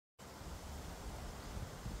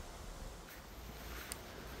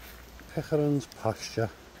Pickering's Pasture.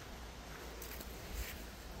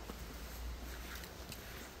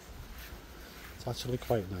 It's actually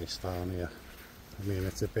quite nice down here. I mean,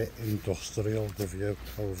 it's a bit industrial, the view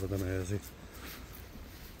over the Mersey.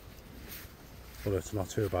 But it's not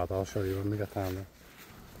too bad, I'll show you when we get down there.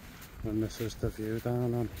 And this is the view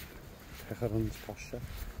down on Pickering's Pasture.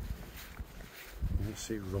 You can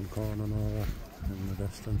see Runcorn and all that in the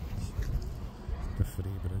distance. The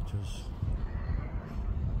three bridges.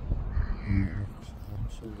 And it looks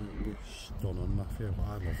absolutely stunning, that view.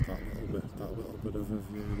 I love that little bit of a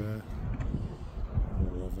view there. I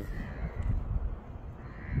love it.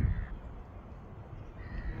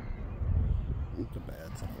 The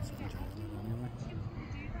birds are just enjoying it anyway.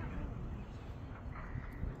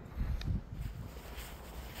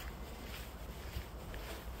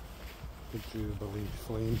 The Jubilee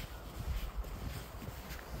flame.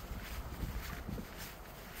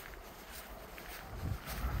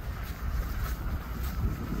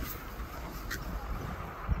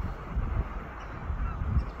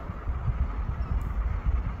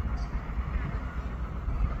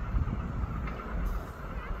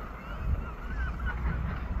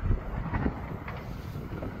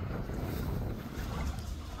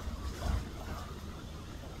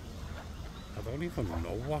 I don't even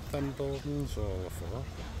know what them buildings are all for.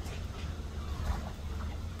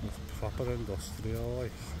 It's proper industrial,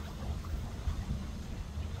 like.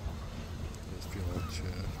 There's the old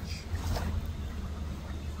church.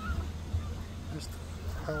 Is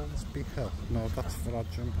Hellsby Hill? No, that's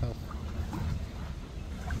Frodsham Hill.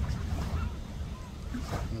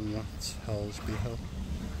 And that's Hellsby Hill.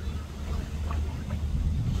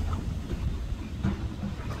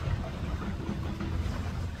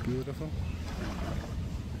 Beautiful.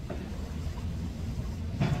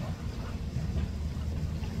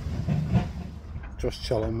 Just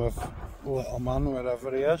chilling with little man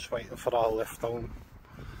wherever he is, waiting for our lift home.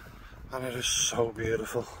 And it is so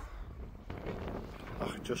beautiful. I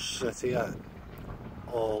could just sit here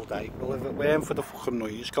all day. Well, if it weren't for the fucking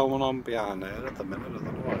noise going on behind there at the minute, I don't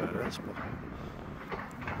know what it is, but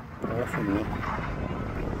perfect.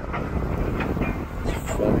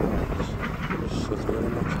 It's very nice. Just sit here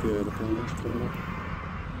and watch the aeroplanes coming up.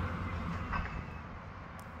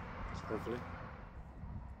 It's lovely.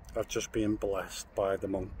 I've just been blessed by the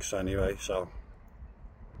monks anyway, so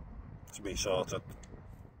it's me sorted.